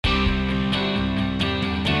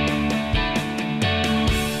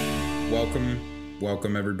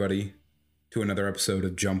Welcome everybody to another episode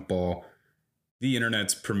of Jump Ball, the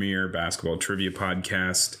internet's premier basketball trivia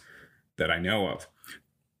podcast that I know of.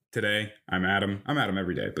 Today, I'm Adam. I'm Adam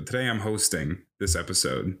every day, but today I'm hosting this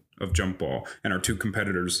episode of Jump Ball, and our two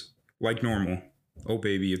competitors, like normal, oh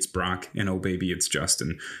baby, it's Brock, and oh baby, it's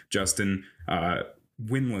Justin. Justin,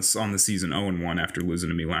 winless on the season, 0-1 after losing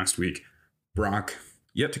to me last week. Brock,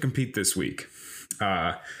 yet to compete this week.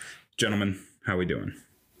 Gentlemen, how we doing?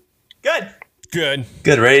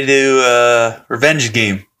 Good. Ready to revenge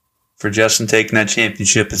game for Justin taking that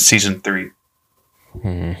championship in season 3.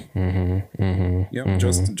 Yep,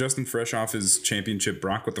 Justin fresh off his championship,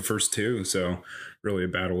 Brock with the first two, so really a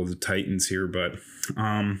battle of the Titans here, but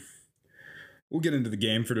we'll get into the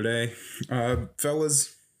game for today.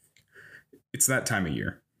 Fellas, it's that time of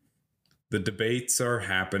year. The debates are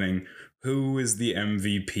happening. Who is the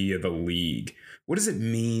MVP of the league? What does it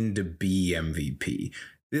mean to be MVP?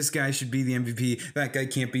 This guy should be the MVP. That guy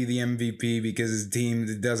can't be the MVP because his team,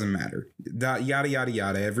 it doesn't matter. Yada, yada,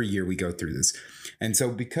 yada. Every year we go through this. And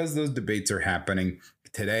so because those debates are happening,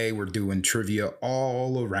 today we're doing trivia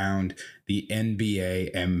all around the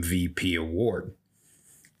NBA MVP award.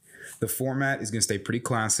 The format is going to stay pretty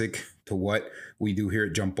classic to what we do here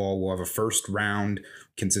at Jump Ball. We'll have a first round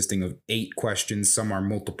consisting of 8 questions. Some are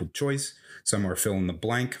multiple choice. Some are fill in the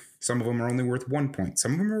blank. Some of them are only worth 1 point.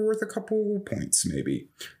 Some of them are worth a couple points, maybe.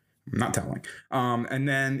 I'm not telling. And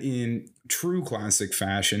then in true classic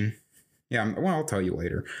fashion, I'll tell you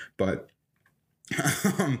later. But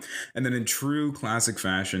and then in true classic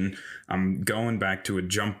fashion, I'm going back to a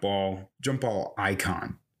jump ball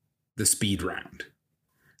icon, the speed round.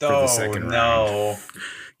 For the second round.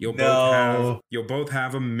 You'll both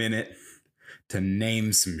have a minute to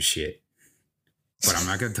name some shit. But I'm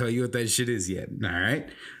not going to tell you what that shit is yet. All right?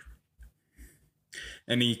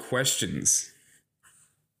 Any questions?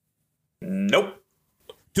 Nope.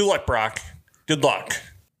 Good luck, Brock. Good luck.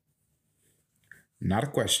 Not a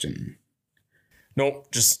question.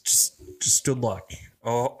 Nope. Just good luck.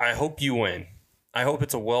 Oh, I hope you win. I hope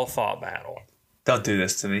it's a well-fought battle. Don't do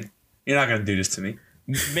this to me. You're not going to do this to me.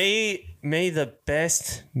 May the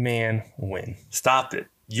best man win. Stop it.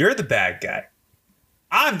 You're the bad guy.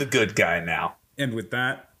 I'm the good guy now. And with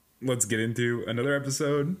that, let's get into another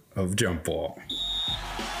episode of Jump Ball.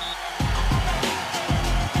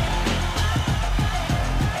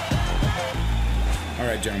 All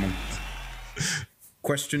right, gentlemen.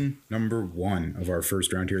 Question number 1 of our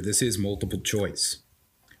first round here. This is multiple choice.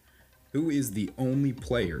 Who is the only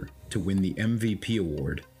player to win the MVP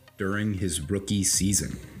award during his rookie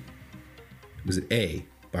season? Was it A,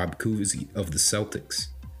 Bob Cousy of the Celtics,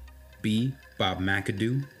 B, Bob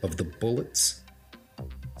McAdoo of the Bullets,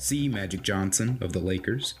 C, Magic Johnson of the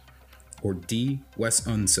Lakers, or D, Wes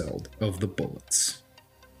Unseld of the Bullets?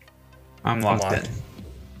 I'm locked in.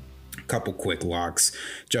 Couple quick locks.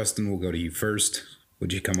 Justin, we'll go to you first.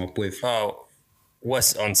 What'd you come up with? Oh,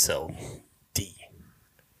 Wes Unseld. D.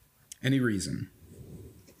 Any reason?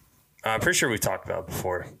 I'm pretty sure we talked about it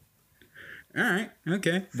before. All right.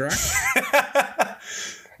 Okay. Brock?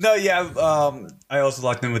 No, yeah. I also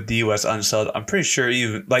locked in with D, Wes Unseld. I'm pretty sure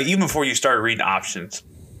even before you started reading options,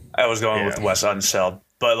 I was going with Wes Unseld.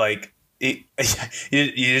 But you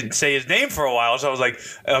didn't say his name for a while, so I was like,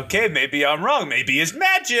 okay, maybe I'm wrong. Maybe it's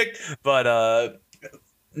Magic. But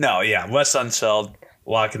no, yeah, Wes Unseld,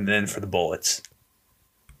 locking it in for the Bullets.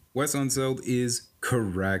 Wes Unseld is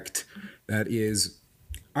correct. That is,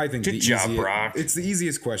 I think, good job, Brock. It's the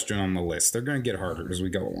easiest question on the list. They're going to get harder as we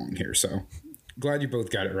go along here. So glad you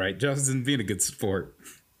both got it right. Justin, being a good sport.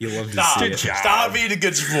 You love to see it. Stop being a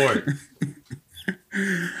good sport.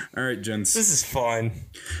 All right, gents. This is fun.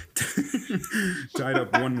 Tied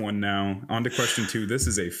up 1-1 now. On to question 2. This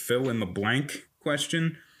is a fill in the blank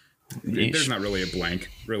question. There's not really a blank.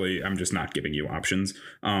 Really, I'm just not giving you options.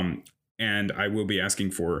 And I will be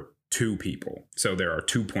asking for 2 people. So there are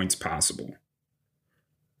 2 points possible.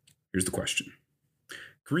 Here's the question.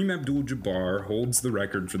 Kareem Abdul-Jabbar holds the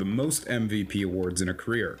record for the most MVP awards in a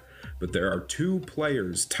career, but there are 2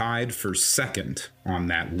 players tied for second on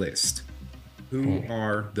that list. Who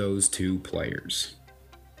are those 2 players?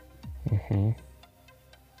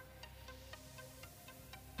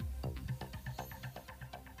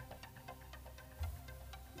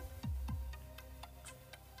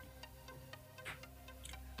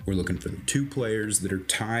 We're looking for the 2 players that are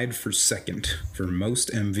tied for second for most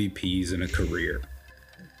MVPs in a career.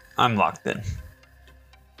 I'm locked in.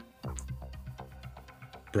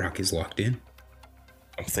 Brock is locked in.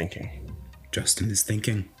 I'm thinking. Justin is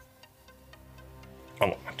thinking. I'm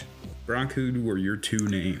locked. Brock, who were your 2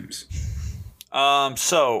 names?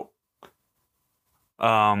 So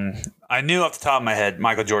I knew off the top of my head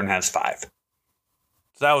Michael Jordan has 5. So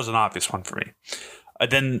that was an obvious one for me.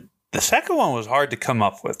 Then the second one was hard to come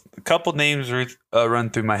up with. A couple names run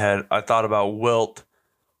through my head. I thought about Wilt.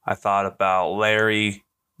 I thought about Larry,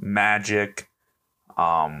 Magic.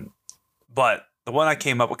 But the one I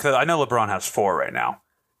came up with, because I know LeBron has 4 right now.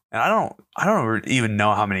 And I don't even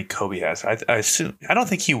know how many Kobe has. I don't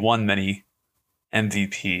think he won many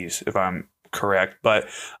MVPs, if I'm correct. But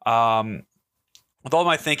with all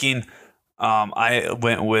my thinking, I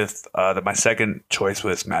went with my second choice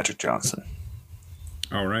was Magic Johnson.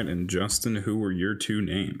 All right, and Justin, who were your 2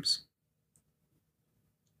 names?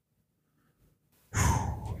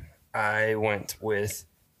 I went with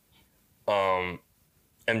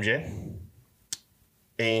MJ.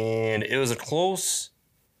 And it was a close...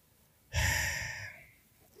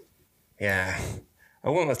 Yeah. I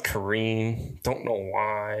went with Kareem. Don't know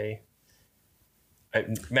why.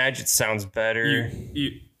 Magic sounds better.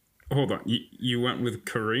 Hold on. You went with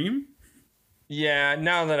Kareem? Yeah,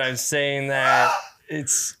 now that I'm saying that,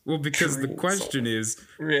 it's... Well, because Kareem, the question is...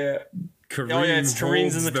 Yeah. Kareem it's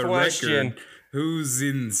Kareem's in the question. Record. Who's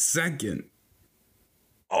in second?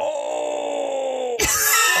 Oh!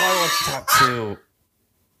 I went top 2.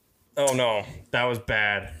 Oh, no. That was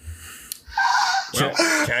bad. Well,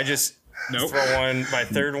 can I just throw my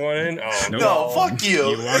third one in? Oh, nope. No, fuck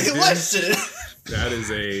you. Listen. That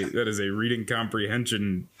is a reading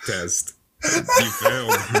comprehension test. You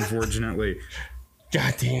failed, unfortunately.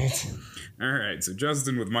 God damn it. All right, so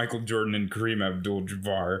Justin with Michael Jordan and Kareem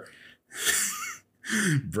Abdul-Jabbar.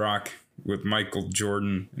 Brock with Michael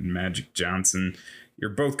Jordan and Magic Johnson. You're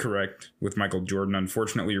both correct with Michael Jordan.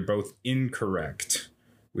 Unfortunately, you're both incorrect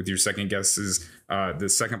with your second guesses. The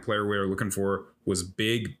second player we were looking for was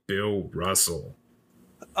Big Bill Russell.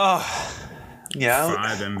 Yeah.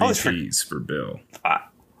 5 MVPs for Bill. I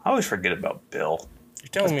always forget about Bill. You're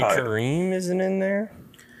telling me Kareem isn't in there?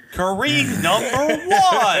 Kareem number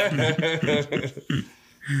 1.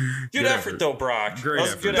 Good effort, though, Brock. Great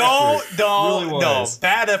effort. Good Don't. Really No.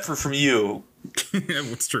 Bad effort from you.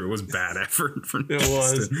 It's true. It was bad effort from It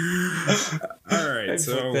Justin. was. All right,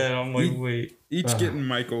 so I'm like, wait. each getting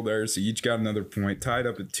Michael there, so each got another point, tied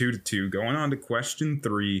up at 2-2. Going on to question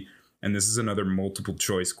 3, and this is another multiple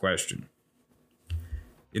choice question.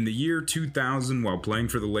 In the year 2000, while playing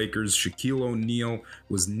for the Lakers, Shaquille O'Neal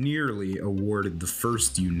was nearly awarded the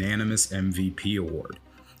first unanimous MVP award.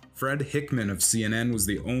 Fred Hickman of CNN was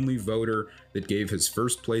the only voter that gave his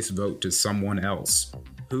first place vote to someone else.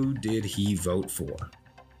 Who did he vote for?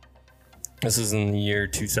 This is in the year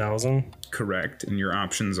 2000? Correct, and your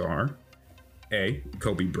options are A.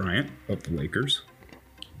 Kobe Bryant of the Lakers,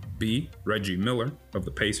 B. Reggie Miller of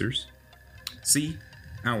the Pacers, C.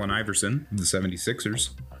 Allen Iverson of the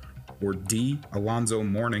 76ers, or D. Alonzo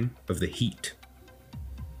Mourning of the Heat.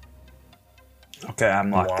 Okay,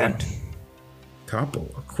 I'm locked in.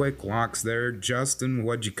 Couple of quick locks there. Justin,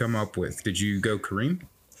 what'd you come up with? Did you go Kareem?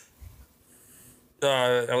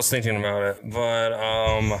 I was thinking about it, but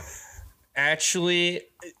actually,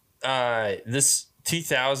 this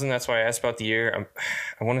 2000, that's why I asked about the year.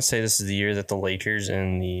 I want to say this is the year that the Lakers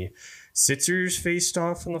and the Sixers faced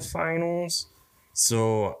off in the finals.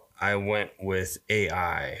 So I went with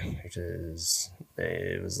AI, which is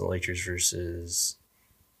it was the Lakers versus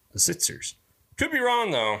the Sixers. Could be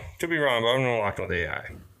wrong though. Could be wrong, but I'm gonna lock in with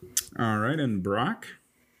AI. All right, and Brock?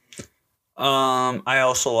 I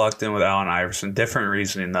also locked in with Allen Iverson. Different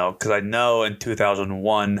reasoning though, because I know in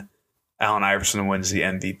 2001, Allen Iverson wins the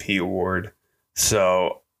MVP award,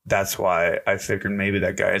 so that's why I figured maybe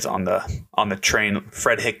that guy is on the train.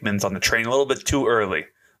 Fred Hickman's on the train a little bit too early.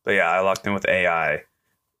 But yeah, I locked in with AI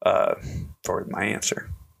for my answer.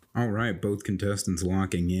 All right, both contestants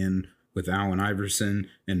locking in with Allen Iverson,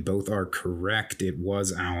 and both are correct. It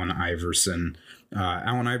was Allen Iverson.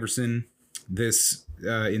 Allen Iverson,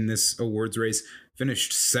 in this awards race,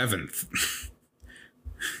 finished 7th.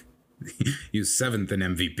 He was 7th in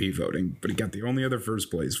MVP voting, but he got the only other first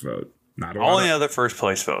place vote. Not a lot other first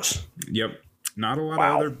place votes. Yep, not a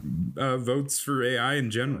lot of other votes for AI in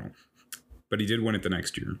general. But he did win it the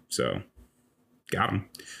next year, so got him.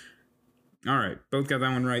 All right, both got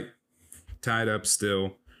that one right. Tied up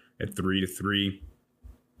still at 3-3.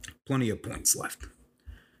 Plenty of points left.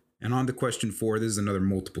 And on to question 4. This is another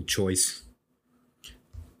multiple choice.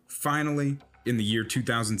 Finally, in the year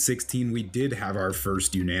 2016, we did have our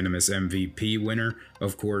first unanimous MVP winner.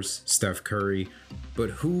 Of course, Steph Curry. But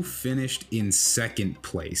who finished in second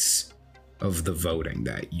place of the voting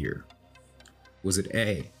that year? Was it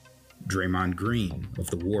A, Draymond Green of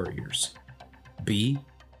the Warriors, B,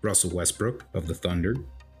 Russell Westbrook of the Thunder,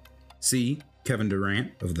 C, Kevin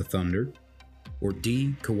Durant of the Thunder, or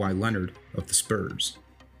D. Kawhi Leonard of the Spurs?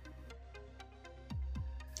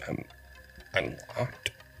 I'm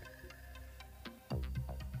locked.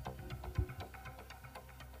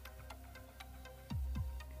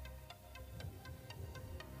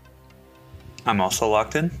 I'm also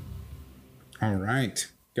locked in. All right.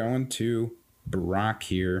 Going to Brock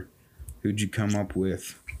here. Who'd you come up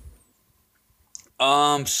with?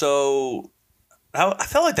 So I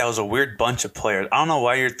felt like that was a weird bunch of players. I don't know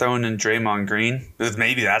why you're throwing in Draymond Green, because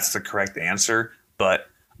maybe that's the correct answer. But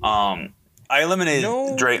I eliminated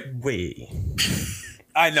way.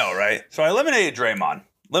 I know, right? So I eliminated Draymond.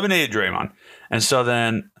 And so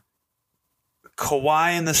then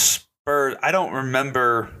Kawhi and the Spurs, I don't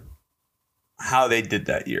remember how they did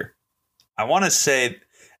that year. I want to say,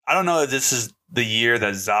 I don't know if this is the year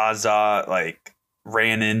that Zaza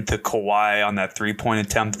ran into Kawhi on that 3-point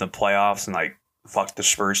attempt in the playoffs and fucked the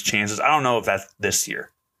Spurs' chances. I don't know if that's this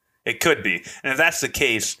year. It could be. And if that's the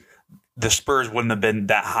case, the Spurs wouldn't have been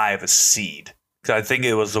that high of a seed. Because I think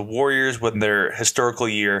it was the Warriors with their historical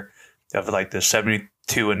year of the 72-9,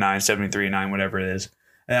 73-9, whatever it is.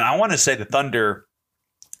 And I want to say the Thunder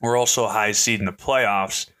were also a high seed in the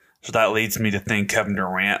playoffs. So that leads me to think Kevin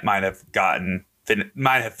Durant might have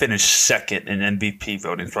finished second in MVP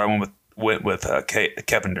voting. So I went with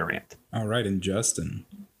Kevin Durant. All right, and Justin.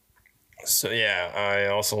 So yeah,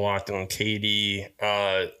 I also locked in KD.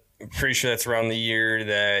 Pretty sure that's around the year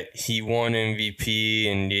that he won MVP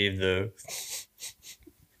and gave the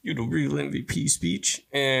real MVP speech.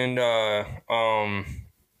 And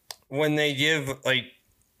when they give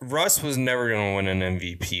Russ was never going to win an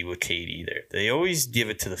MVP with KD there. They always give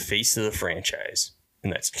it to the face of the franchise,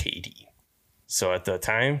 and that's KD. So at the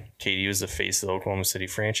time, KD was the face of the Oklahoma City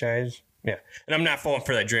franchise. Yeah. And I'm not falling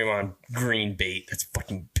for that Draymond Green bait. That's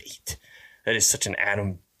fucking bait. That is such an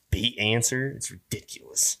Adam bait answer. It's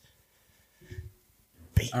ridiculous.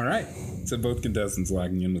 Bait. All right. So both contestants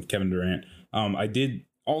locking in with Kevin Durant.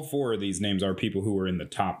 All four of these names are people who were in the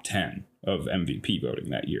top 10 of MVP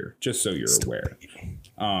voting that year, just so you're aware.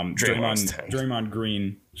 Draymond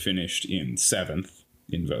Green finished in 7th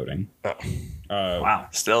in voting. Oh. Wow.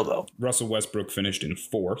 Still, though. Russell Westbrook finished in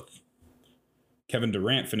 4th. Kevin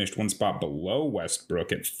Durant finished one spot below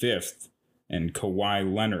Westbrook at 5th. And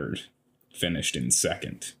Kawhi Leonard finished in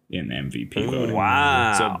 2nd in MVP voting.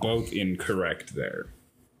 Wow. So both incorrect there.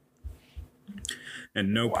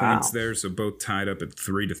 And no points there, so both tied up at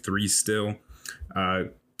 3-3 still.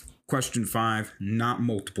 Question 5, not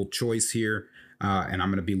multiple choice here. And I'm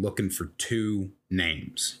going to be looking for 2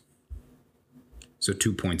 names. So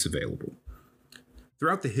 2 points available.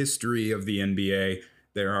 Throughout the history of the NBA,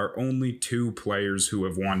 there are only 2 players who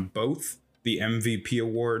have won both the MVP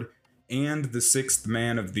award and the 6th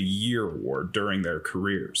Man of the Year award during their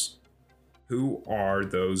careers. Who are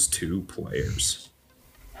those 2 players?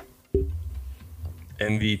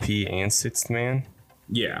 MVP and 6th man?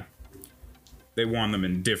 Yeah. They won them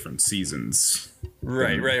in different seasons.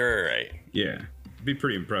 Right. Yeah. It'd be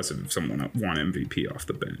pretty impressive if someone won MVP off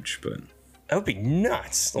the bench, but... That would be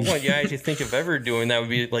nuts. The only guy I could think of ever doing that would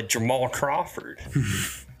be Jamal Crawford.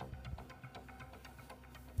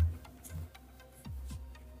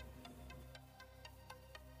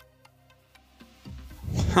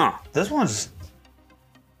 Huh. This one's...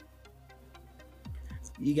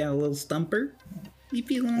 You got a little stumper? You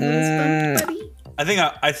feeling a little stumped, buddy?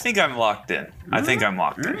 I think I'm locked in. I think I'm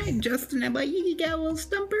locked in. All right, Justin, how about you? You got a little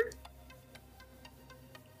stumper?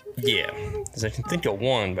 Yeah, because I can think of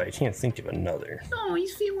one, but I can't think of another. Oh,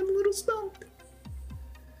 he's feeling a little stumped.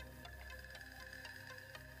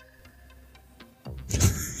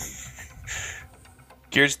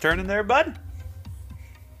 Gears turning there, bud?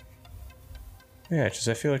 Yeah, because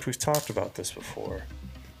I feel like we've talked about this before.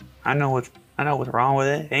 I know what's wrong with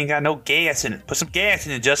it. Ain't got no gas in it. Put some gas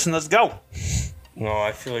in it, Justin. Let's go. No,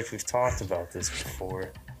 I feel like we've talked about this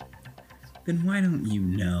before. Then why don't you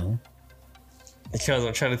know? Because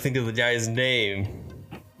I'm trying to think of the guy's name.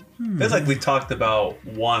 It's like we talked about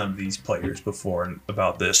one of these players before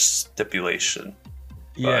about this stipulation.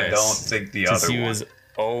 But I don't think the other one. He was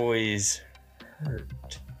always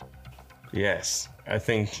hurt. Yes, I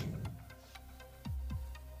think.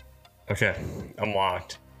 Okay, I'm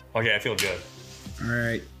locked. Okay, I feel good. All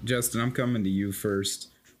right, Justin, I'm coming to you first.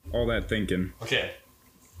 All that thinking. Okay.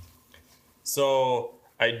 So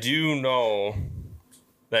I do know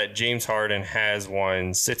that James Harden has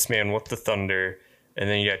won 6th man with the Thunder, and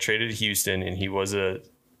then he got traded to Houston, and he was a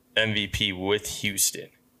MVP with Houston.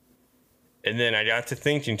 And then I got to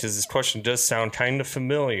thinking, because this question does sound kind of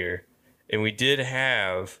familiar, and we did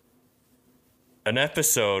have an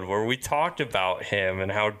episode where we talked about him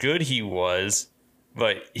and how good he was,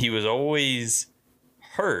 but he was always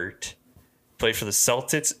hurt, played for the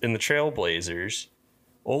Celtics and the Trailblazers,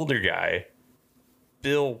 older guy,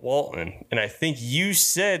 Bill Walton. And I think you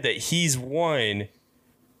said that he's won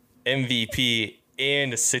MVP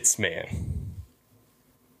and a sixth man.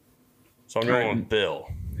 So I'm going with Bill.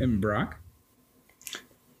 And Brock?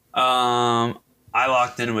 I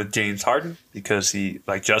locked in with James Harden because he,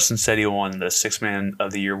 like Justin said, he won the Sixth Man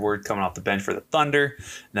of the Year award coming off the bench for the Thunder.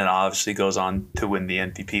 And then obviously goes on to win the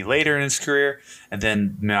MVP later in his career. And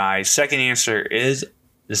then my second answer is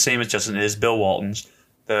the same as Justin, is Bill Walton's.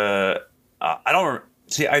 I don't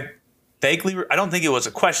think it was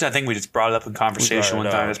a question. I think we just brought it up in conversation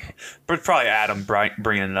one time. But it's probably Adam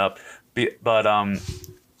bringing it up. But I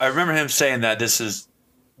remember him saying that this is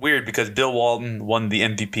weird because Bill Walton won the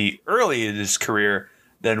MVP early in his career,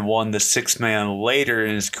 then won the sixth man later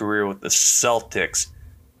in his career with the Celtics,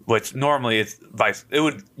 which normally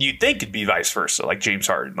you'd think it'd be vice versa, like James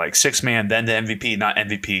Harden, like sixth man, then the MVP, not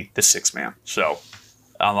MVP, the sixth man. So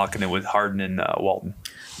I'm locking it with Harden and Walton.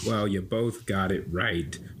 Well, you both got it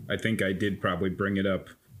right. I think I did probably bring it up.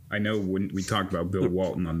 I know when we talked about Bill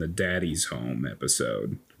Walton on the Daddy's Home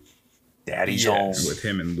episode. Daddy's Home. With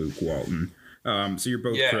him and Luke Walton. So you're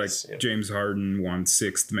both correct. Yep. James Harden won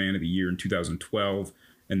Sixth Man of the Year in 2012,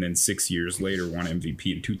 and then 6 years later won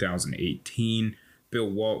MVP in 2018. Bill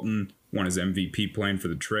Walton won his MVP playing for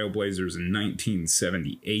the Trailblazers in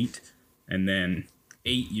 1978, and then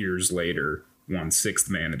 8 years later won Sixth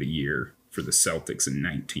Man of the Year for the Celtics in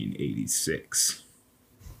 1986.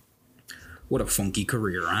 What a funky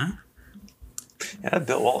career, huh? Yeah, that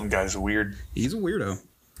Bill Walton guy's weird. He's a weirdo.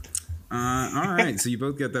 All right, so you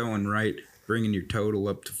both got that one right, bringing your total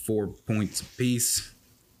up to 4 points apiece.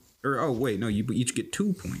 You each get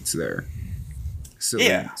 2 points there. Silly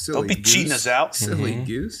don't be goose. Cheating us out. Silly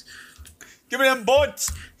goose. Give me them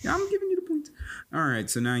points. Yeah, I'm giving you the points. All right,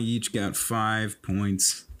 so now you each got 5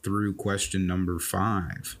 points through question number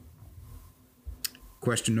 5.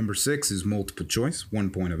 Question number 6 is multiple choice, 1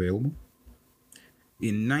 point available.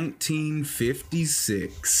 In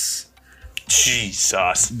 1956...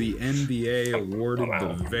 Jesus. The NBA awarded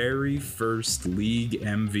the very first league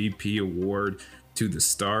MVP award to the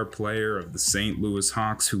star player of the St. Louis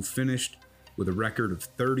Hawks, who finished with a record of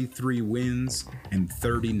 33 wins and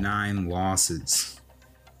 39 losses.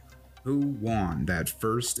 Who won that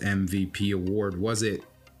first MVP award? Was it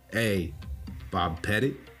A, Bob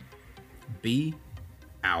Pettit, B,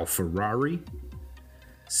 Al Ferrari,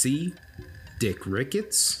 C, Dick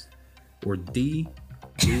Ricketts, or D,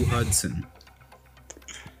 Lou Hudson?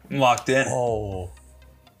 I'm locked in. Oh.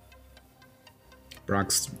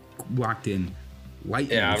 Brock's locked in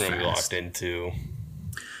lightning fast. fast. I'm really locked in too.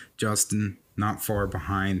 Justin, not far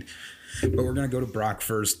behind. But we're going to go to Brock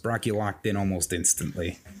first. Brock, you locked in almost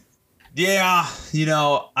instantly. Yeah,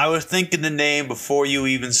 I was thinking the name before you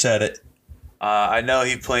even said it. I know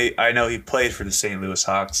he played for the St. Louis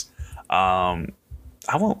Hawks. I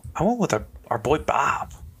went with our boy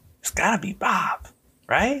Bob. It's got to be Bob,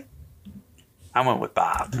 right? I went with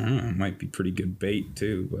Bob. It might be pretty good bait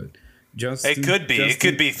too, but Justin. It could be. It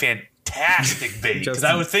could be fantastic bait because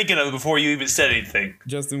I was thinking of it before you even said anything.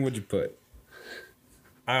 Justin, what'd you put?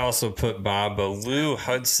 I also put Bob, but Lou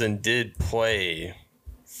Hudson did play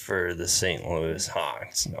for the St. Louis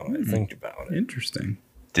Hawks. Now that I think about it. Interesting.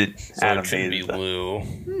 Adam baited Lou?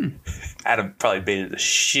 Adam probably baited the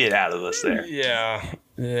shit out of us there. Yeah.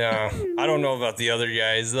 I don't know about the other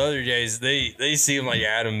guys. The other guys, they seem like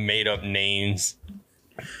Adam made up names.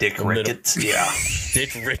 Dick Ricketts. Yeah.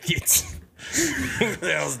 Dick Ricketts. Who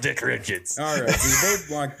the hell's Dick Ricketts? All right, so you both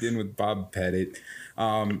locked in with Bob Pettit.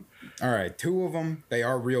 All right, 2 of them, they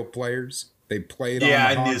are real players. They played on the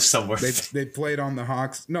Hawks. Yeah, I knew somewhere. They played on the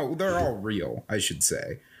Hawks. No, they're all real, I should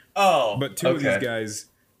say. Oh, but 2 of these guys...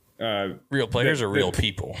 real players or real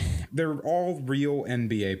people? They're all real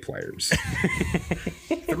NBA players.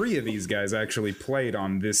 3 of these guys actually played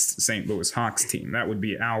on this St. Louis Hawks team. That would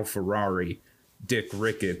be Al Ferrari, Dick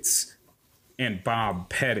Ricketts, and Bob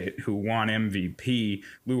Pettit, who won MVP.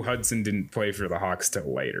 Lou Hudson didn't play for the Hawks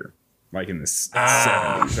till later, like in the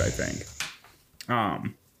 70s, I think.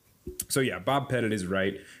 So yeah, Bob Pettit is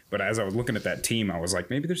right. But as I was looking at that team, I was like,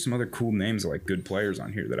 maybe there's some other cool names of like good players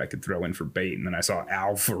on here that I could throw in for bait. And then I saw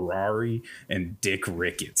Al Ferrari and Dick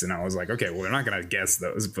Ricketts, and I was like, okay, well, they're not gonna guess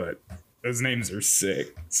those, but those names are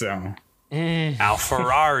sick. So Al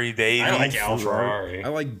Ferrari, baby. I like Al Ferrari. I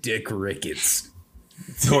like Dick Ricketts.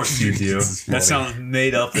 Of course you do. That sounds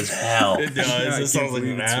made up as hell. It does. Yeah, it sounds like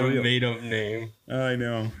an Adam made up name. I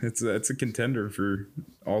know. It's a contender for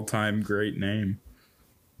all-time great name.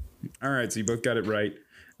 All right, so you both got it right.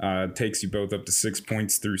 Takes you both up to 6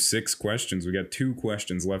 points through 6 questions. We got 2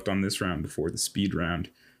 questions left on this round before the speed round.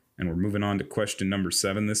 And we're moving on to question number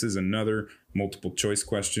 7. This is another multiple choice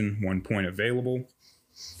question, 1 point available.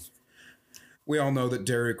 We all know that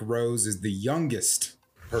Derrick Rose is the youngest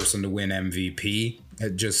person to win MVP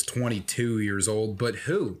at just 22 years old. But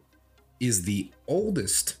who is the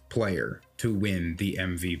oldest player to win the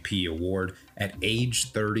MVP award at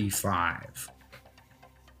age 35?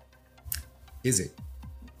 Is it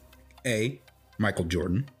A, Michael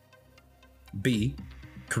Jordan, B,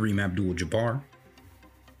 Kareem Abdul-Jabbar,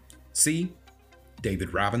 C,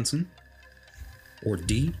 David Robinson, or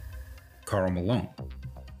D, Karl Malone?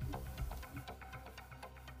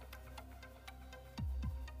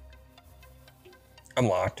 I'm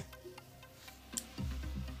locked.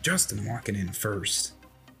 Justin walking in first.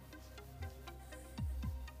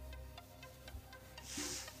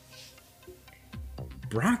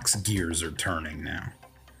 Brock's gears are turning now.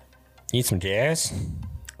 Need some gas?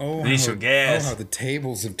 Oh, Need some gas. Oh, how the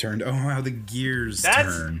tables have turned. Oh, how the gears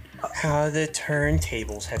turn. How the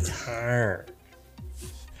turntables have turned.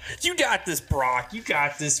 You got this, Brock. You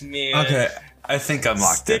got this, man. Okay, I think I'm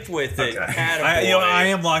locked in. Stick with it. Okay. Attaboy. I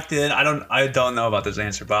am locked in. I don't know about this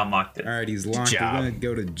answer, but I'm locked in. All right, he's locked. We're job. going to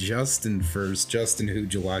go to Justin first. Justin,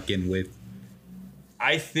 who'd you lock in with?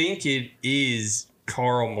 I think it is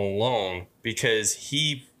Karl Malone because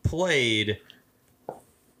he played,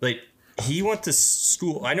 like, he went to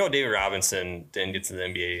school. I know David Robinson didn't get to the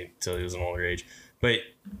NBA until he was an older age, but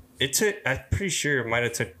it took, I'm pretty sure it might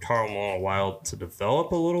have took Karl Malone a while to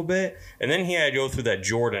develop a little bit. And then he had to go through that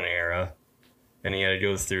Jordan era, and he had to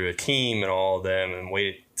go through Hakeem and all of them and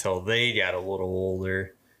wait till they got a little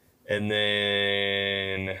older. And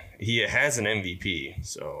then he has an MVP,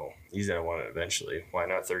 so he's going to win it eventually. Why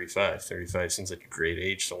not 35? 35 seems like a great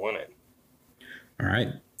age to win it. All right,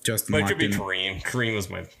 Justin But it locked could be in. Kareem. Kareem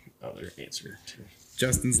was my other answer, too.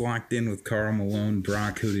 Justin's locked in with Karl Malone.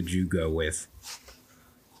 Brock, who did you go with?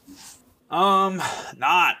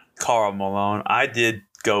 Not Karl Malone. I did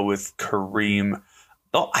go with Kareem.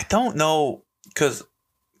 Oh, I don't know because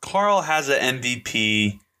Karl has an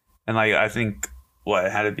MVP, and like I think what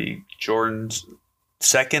it had to be Jordan's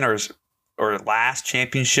second or last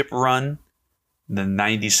championship run, the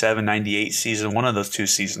 97-98 season. One of those 2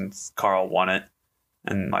 seasons, Karl won it,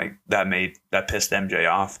 and like that pissed MJ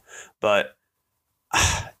off. But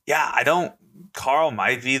yeah, I don't. Karl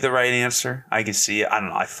might be the right answer. I can see it. I don't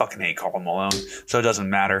know. I fucking hate Karl Malone, so it doesn't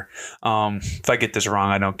matter. If I get this wrong,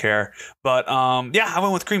 I don't care. But yeah, I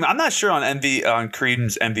went with Kareem. I'm not sure on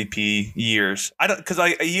Kareem's MVP years. I don't because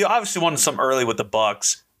he obviously won some early with the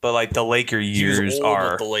Bucks, but like the Laker He was years old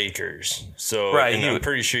are with the Lakers, so Right, and he I'm was-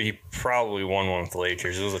 pretty sure he probably won one with the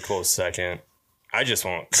Lakers. It was a close second. I just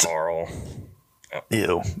want Karl.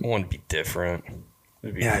 ew. I want to be different.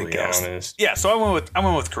 To be Yeah, I really guess. honest. Yeah, so I went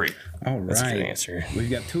with Kareem. All That's a good right. answer. We've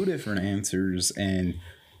got 2 different answers, and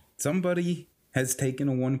somebody has taken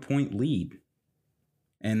a 1-point lead.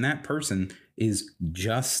 And that person is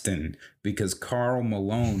Justin, because Karl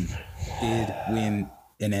Malone did win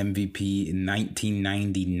an MVP in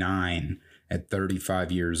 1999 at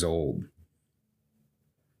 35 years old.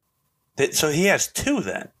 So he has 2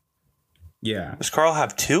 then. Yeah. Does Karl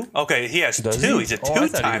have 2? Okay, he has Does 2. he? He's a Oh, I thought he-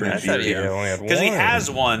 2-time I thought he MVP. only had Because he one. has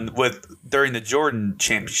one during the Jordan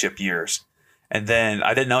championship years. And then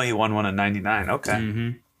I didn't know he won one in 99. Okay. Mm-hmm.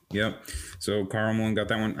 Yep. So Karl Malone got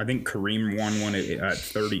that one. I think Kareem won one at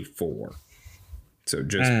 34. So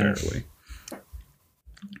just barely.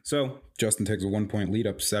 So Justin takes a 1-point lead,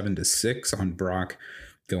 up 7-6 on Brock,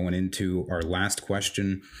 going into our last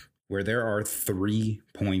question, where there are 3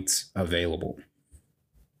 points available.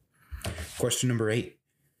 Question number 8.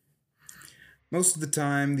 Most of the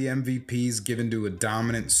time, the MVP is given to a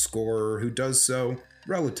dominant scorer who does so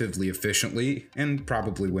relatively efficiently and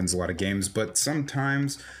probably wins a lot of games, but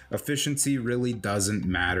sometimes efficiency really doesn't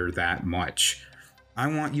matter that much. I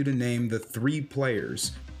want you to name the 3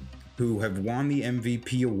 players who have won the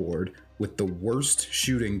MVP award with the worst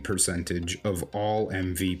shooting percentage of all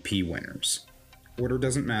MVP winners. Order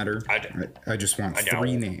doesn't matter. I just want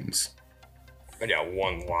 3 names. I got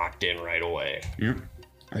one locked in right away. Yep.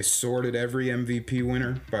 I sorted every MVP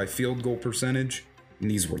winner by field goal percentage, and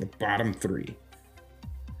these were the bottom 3.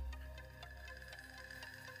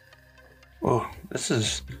 Oh, this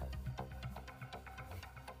is...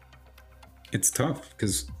 It's tough,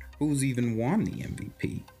 because who's even won the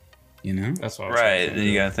MVP? You know? That's what I'm Right, saying. and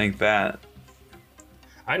you got to think that.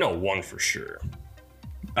 I know one for sure.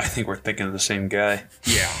 I think we're thinking of the same guy.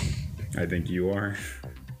 Yeah. I think you are.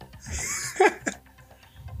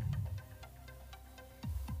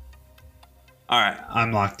 All right,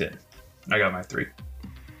 I'm locked in. I got my 3.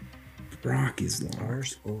 Brock is locked.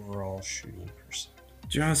 Worst overall shooting percentage.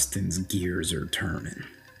 Justin's gears are turning.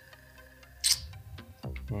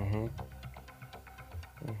 Mm-hmm.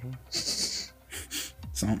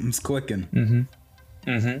 Something's clicking.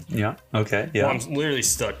 Yeah. Okay. Yeah. Well, I'm literally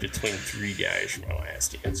stuck between 3 guys for my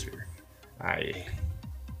last answer.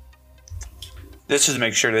 This is to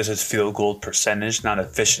make sure this is field goal percentage, not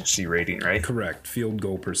efficiency rating, right? Correct. Field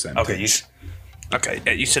goal percentage. Okay.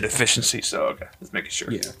 Yeah, you said efficiency, so okay. Let's make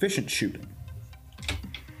sure. Yeah, efficient shooting.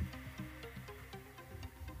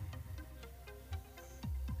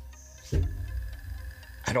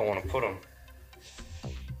 I don't want to put him.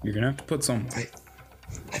 You're gonna have to put some.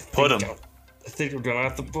 Put him. I think we're gonna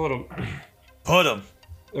have to put him. Put him.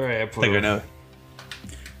 All right, I put Like I him. know.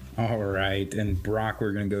 All right, and Brock,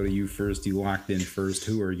 we're gonna go to you first. You locked in first.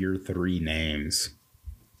 Who are your 3 names?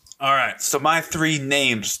 All right. So my 3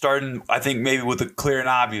 names, starting, I think maybe with a clear and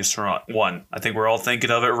obvious one. I think we're all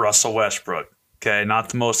thinking of it. Russell Westbrook. Okay, not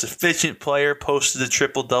the most efficient player. Posted a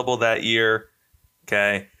triple-double that year.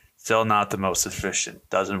 Okay, still not the most efficient.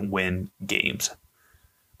 Doesn't win games.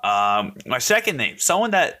 My second name,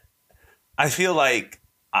 someone that I feel like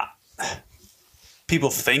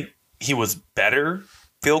people think he was better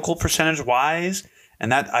field goal percentage wise,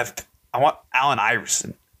 and that I want Allen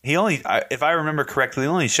Iverson. He only, if I remember correctly, he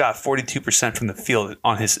only shot 42% from the field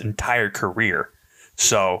on his entire career.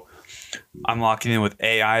 So I'm locking in with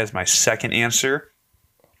AI as my second answer,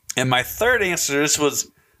 and my third answer.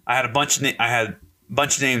 I had a bunch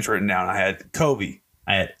of names written down. I had Kobe,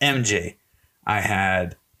 I had MJ, I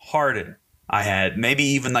had Harden, I had maybe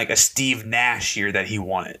even like a Steve Nash year that he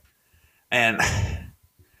won it. And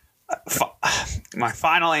my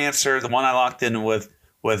final answer, the one I locked in with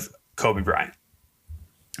Kobe Bryant.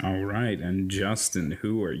 All right, and Justin,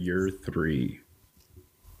 who are your 3?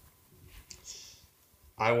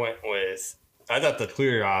 I thought the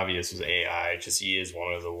clear obvious was AI, because he is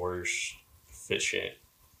one of the worst efficient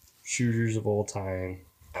shooters of all time.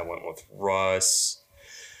 I went with Russ.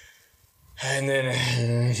 And then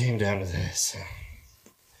it came down to this.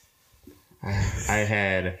 I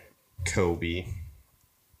had Kobe,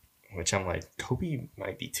 which I'm like, Kobe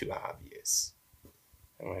might be too obvious.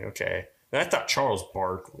 I'm like, okay. And I thought Charles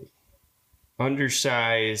Barkley.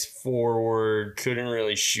 Undersized, forward, couldn't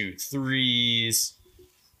really shoot threes.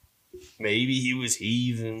 Maybe he was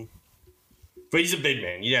heaving. But he's a big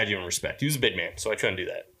man. You gotta give him respect. He was a big man, so I couldn't do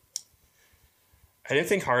that. I didn't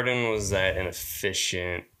think Harden was that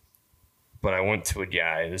inefficient, but I went to a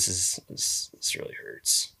guy. This really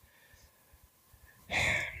hurts.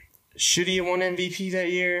 Should he have won MVP that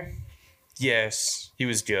year? Yes, he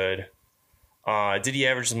was good. Did he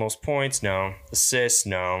average the most points? No. Assists?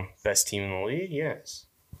 No. Best team in the league? Yes.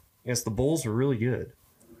 Yes, the Bulls were really good.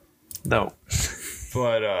 No.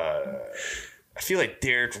 But I feel like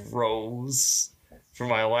Derrick Rose for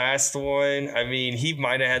my last one. I mean, he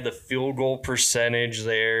might have had the field goal percentage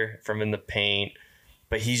there from in the paint,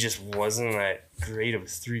 but he just wasn't that great of a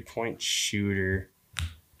 3-point shooter.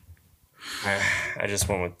 I just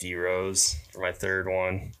went with D Rose for my third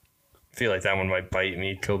one. I feel like that one might bite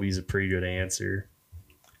me. Kobe's a pretty good answer,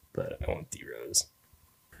 but I went D Rose.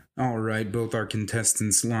 All right, both our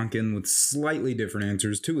contestants lock in with slightly different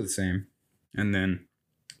answers, 2 of the same, and then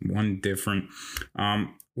 1 different.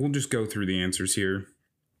 We'll just go through the answers here.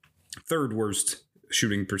 3rd worst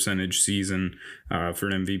shooting percentage season for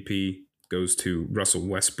an MVP goes to Russell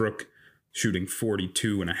Westbrook, shooting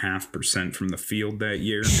 42.5% from the field that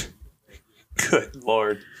year. Good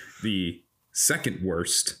Lord. The 2nd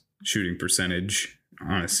worst shooting percentage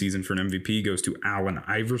on a season for an MVP goes to Allen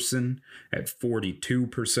Iverson at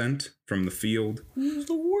 42% from the field. Who's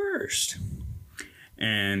the worst?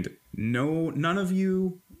 And none of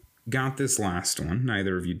you got this last one.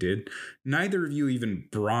 Neither of you did. Neither of you even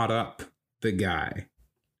brought up the guy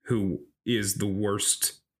who is the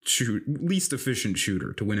least efficient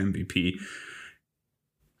shooter to win MVP.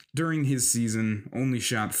 During his season, only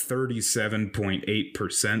shot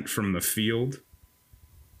 37.8% from the field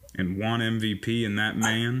and won MVP, and that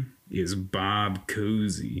man is Bob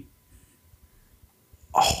Cousy.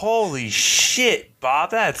 Holy shit,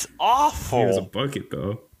 Bob, that's awful. He was a bucket,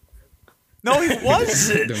 though. No, he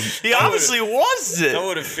wasn't. He obviously wasn't. I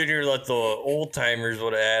would have figured that the old timers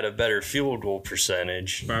would have had a better field goal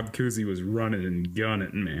percentage. Bob Cousy was running and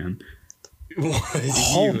gunning, man.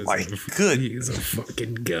 Oh my good. He is a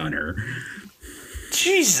fucking gunner.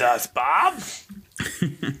 Jesus, Bob.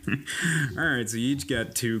 All right, so you each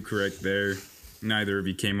got 2 correct there. Neither of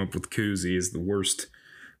you came up with Cousy as the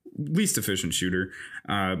least efficient shooter.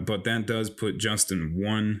 But that does put Justin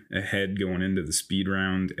 1 ahead going into the speed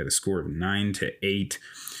round at a score of 9-8.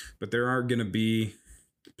 But there are going to be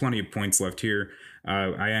plenty of points left here.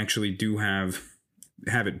 I actually do have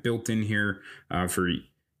it built in here for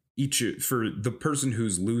the person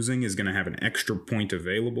who's losing is going to have an extra point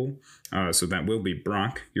available. So that will be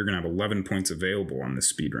Brock. You're going to have 11 points available on this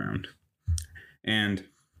speed round. And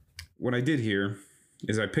what I did here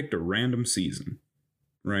is I picked a random season,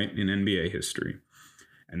 right, in NBA history.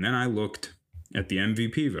 And then I looked at the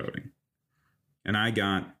MVP voting. And I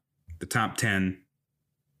got the top 10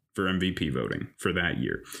 for MVP voting for that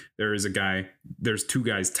year. There's 2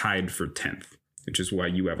 guys tied for 10th, which is why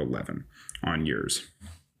you have 11 on yours.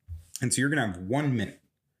 And so you're going to have 1 minute.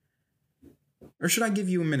 Or should I give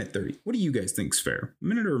you a minute 30? What do you guys think is fair? A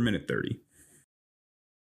minute or a minute 30?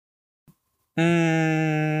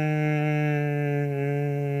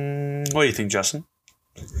 What do you think, Justin?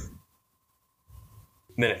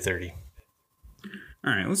 Minute 30.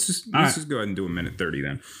 All right, let's just go ahead and do a minute 30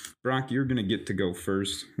 then. Brock, you're going to get to go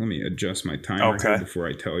first. Let me adjust my timer here before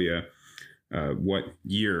I tell you what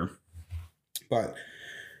year. But,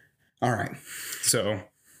 all right. So,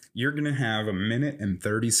 you're going to have a minute and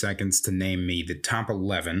 30 seconds to name me the top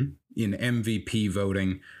 11 in MVP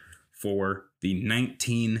voting for the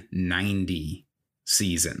 1990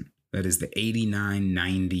 season. That is the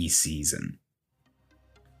 89-90 season.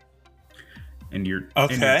 And your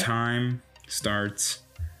time starts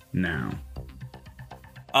now.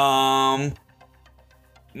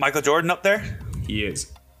 Michael Jordan up there? He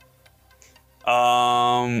is.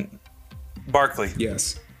 Barkley.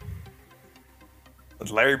 Yes.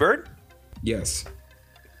 Larry Bird? Yes.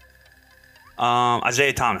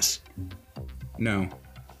 Isaiah Thomas. No.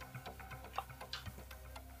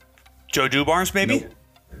 Joe Dubarnes, maybe? Nope.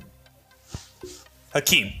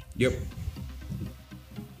 Hakeem. Yep.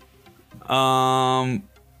 1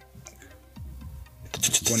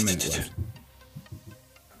 minute left.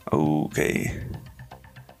 Okay.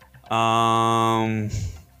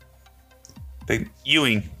 Big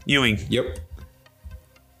Ewing. Yep.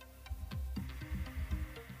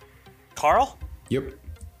 Carl? Yep.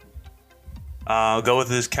 Go with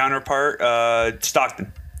his counterpart,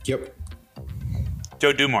 Stockton. Yep.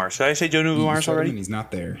 Joe Dumars. Did I say Joe Dumars already? He's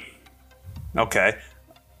not there. Okay.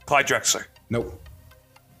 Clyde Drexler. Nope.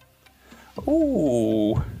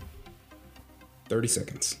 Ooh. 30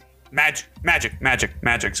 seconds.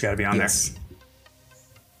 Magic's got to be on Yes.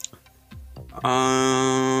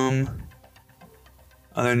 there.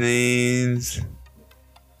 Other names.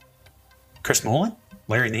 Chris Mullin?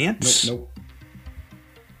 Larry Nance? Nope.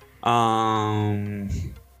 10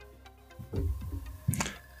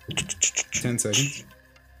 seconds.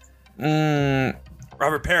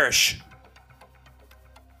 Robert Parrish.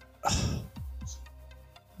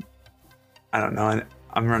 I don't know.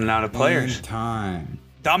 I'm running out of players. And time.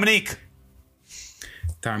 Dominique.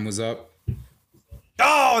 Time was up.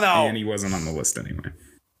 Oh, no. And he wasn't on the list anyway.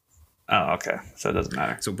 Oh, okay. So it doesn't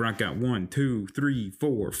matter. So Brock got 1, 2, 3,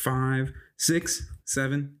 4, 5, 6,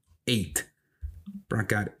 7, 8. Brock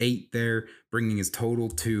got 8 there, bringing his total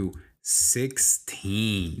to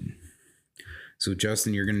 16. So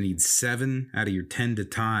Justin, you're going to need 7 out of your 10 to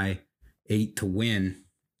tie, 8 to win.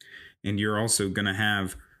 And you're also going to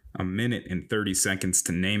have a minute and 30 seconds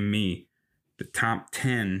to name me the top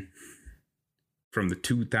 10 from the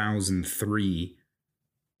 2003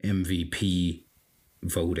 MVP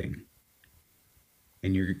voting.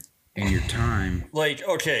 And your time. Like,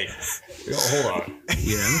 okay, hold on.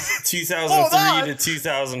 Yeah. 2003 to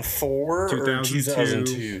 2004 or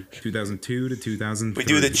 2002? 2002 to 2003. We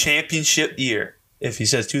do the championship year. If he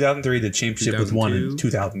says 2003, the championship was won in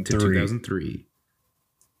 2003. To 2003.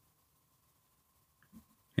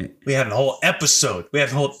 We had a whole episode.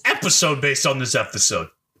 Based on this episode.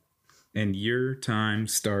 And your time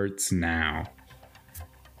starts now.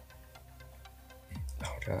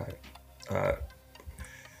 Oh, God.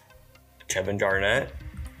 Kevin Garnett.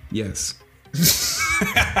 Yes.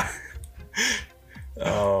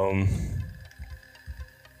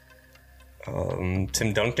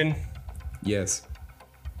 Tim Duncan. Yes.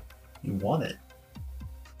 You won it.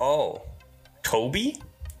 Oh, Kobe.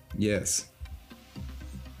 Yes.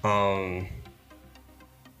 1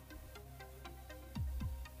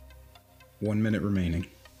 minute remaining.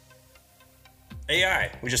 AI.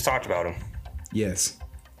 We just talked about him. Yes.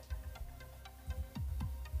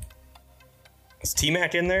 Is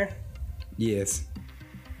T-Mac in there? Yes.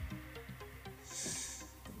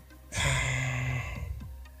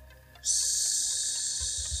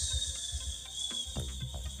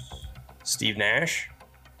 Steve Nash?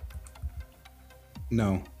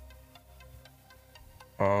 No.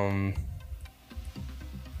 Oh,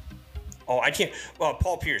 I can't.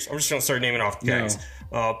 Paul Pierce. I'm just gonna start naming off guys.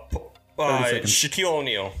 No. 30 seconds. Shaquille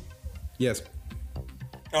O'Neal. Yes.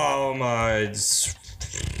 And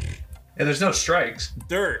there's no strikes.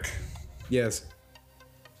 Dirk. Yes.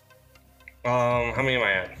 How many am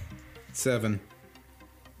I at? 7.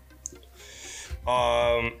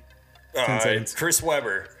 10 seconds. Chris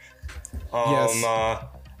Webber. Yes.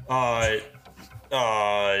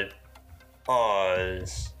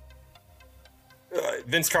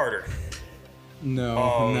 Vince Carter.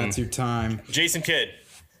 No, and that's your time. Jason Kidd.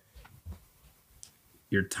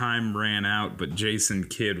 Your time ran out, but Jason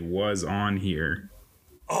Kidd was on here.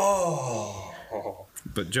 Oh.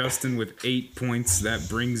 But Justin with 8 points, that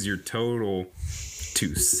brings your total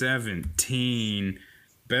to 17,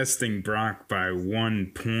 besting Brock by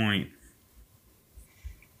 1 point.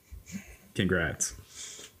 Congrats.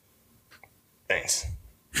 Thanks.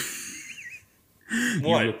 You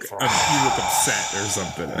What? look upset or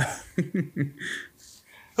something.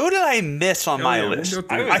 Who did I miss on my We'll list? go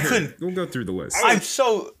through, I couldn't. We'll go through the list. I'm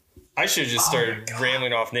so. I should have just started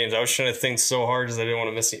rambling off names. I was trying to think so hard because I didn't want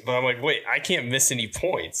to miss any. But I'm like, wait, I can't miss any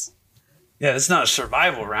points. Yeah, it's not a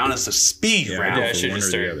survival round. It's a speed round. Go Yeah, I for should one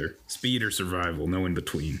just or the start- other. Speed or survival, no in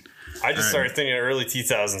between. I just All started right. thinking of early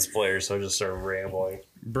 2000s players, so I just started rambling.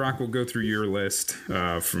 Brock will go through your list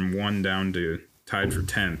from 1 down to tied for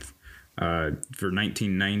 10th. For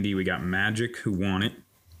 1990, we got Magic, who won it.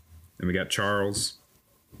 Then we got Charles,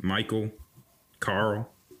 Michael, Carl,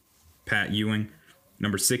 Pat Ewing.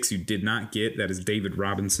 Number 6, you did not get. That is David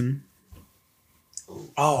Robinson.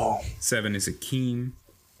 Oh, 7 is Akeem.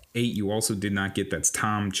 8, you also did not get. That's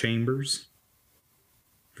Tom Chambers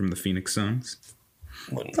from the Phoenix Suns.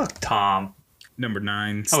 fuck Tom. Number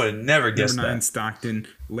 9, I would have never guessed Number 9, that. Stockton.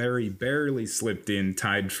 Larry barely slipped in,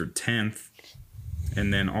 tied for 10th.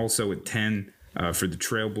 And then also at 10 for the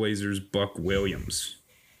Trailblazers, Buck Williams.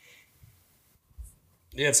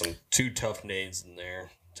 You had some 2 tough names in there.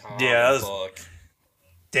 Tom, Yeah, that was- Buck.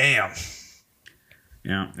 Damn.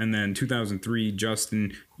 Yeah, and then 2003,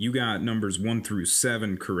 Justin, you got numbers 1 through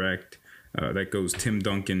 7 correct. That goes Tim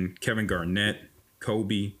Duncan, Kevin Garnett,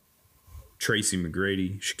 Kobe, Tracy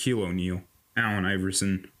McGrady, Shaquille O'Neal, Allen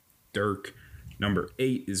Iverson, Dirk. Number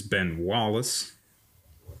 8 is Ben Wallace.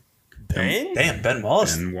 Ben? Damn, Ben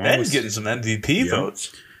Wallace. Ben Ben's Wallace. getting some MVP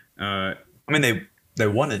votes. Uh, I mean, they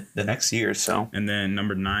won it the next year, so. And then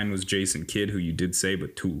number 9 was Jason Kidd, who you did say,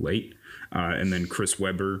 but too late. And then Chris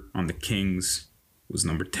Webber on the Kings was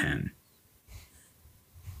number 10.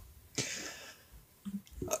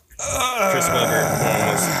 Chris Webber, one of the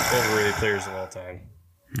most overrated players of all time.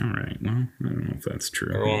 All right. Well, I don't know if that's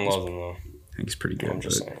true. Everyone loves him, though. I think he's pretty good. I'm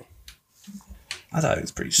just but saying. I thought he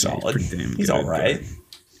was pretty solid. pretty damn He's good, all right. but-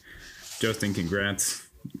 Justin, congrats.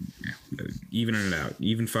 Evening it out.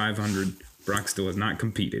 Even 500. Brock still has not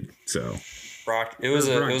competed. So Brock, it was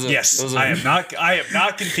a. Yes, it was a, I have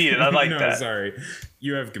not competed. I like no, that. sorry.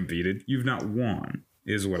 You have competed. You've not won,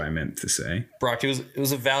 is what I meant to say. Brock, it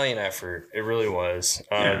was a valiant effort. It really was.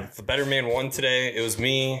 Yeah. The better man won today. It was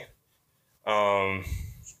me.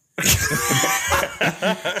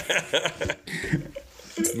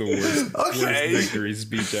 It's the worst Okay. victory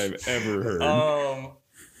speech I've ever heard.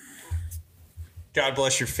 God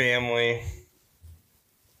bless your family.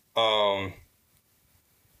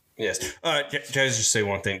 Yes. Can I just say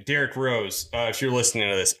one thing? Derrick Rose, if you're listening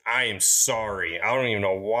to this, I am sorry. I don't even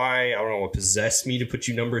know why. I don't know what possessed me to put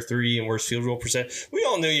you number 3 in worst field goal percent. We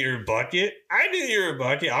all knew you were a bucket. I knew you were a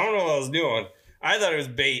bucket. I don't know what I was doing. I thought it was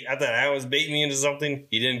bait. I thought I was baiting me into something.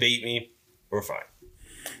 You didn't bait me. We're fine.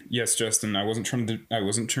 Yes, Justin, I wasn't trying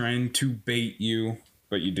to bait you,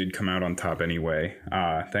 but you did come out on top anyway.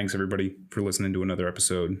 Thanks everybody for listening to another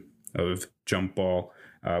episode of Jump Ball.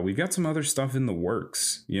 We've got some other stuff in the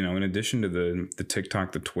works, you know, in addition to the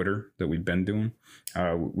TikTok, the Twitter that we've been doing.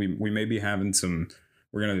 We may be having some.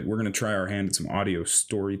 We're gonna try our hand at some audio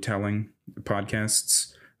storytelling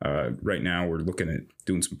podcasts. Right now, we're looking at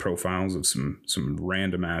doing some profiles of some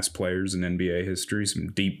random ass players in NBA history,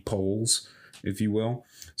 some deep polls, if you will.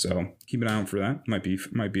 So keep an eye out for that. Might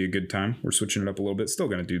be a good time. We're switching it up a little bit. Still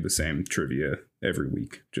gonna do the same trivia every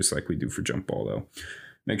week, just like we do for Jump Ball, though.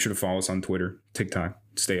 Make sure to follow us on Twitter, TikTok.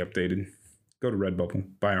 Stay updated. Go to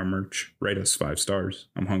Redbubble, buy our merch, rate us 5 stars.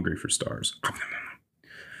 I'm hungry for stars.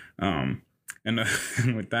 And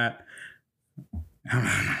with that,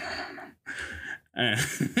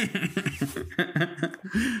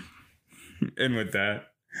 and with that,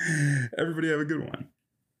 everybody have a good one.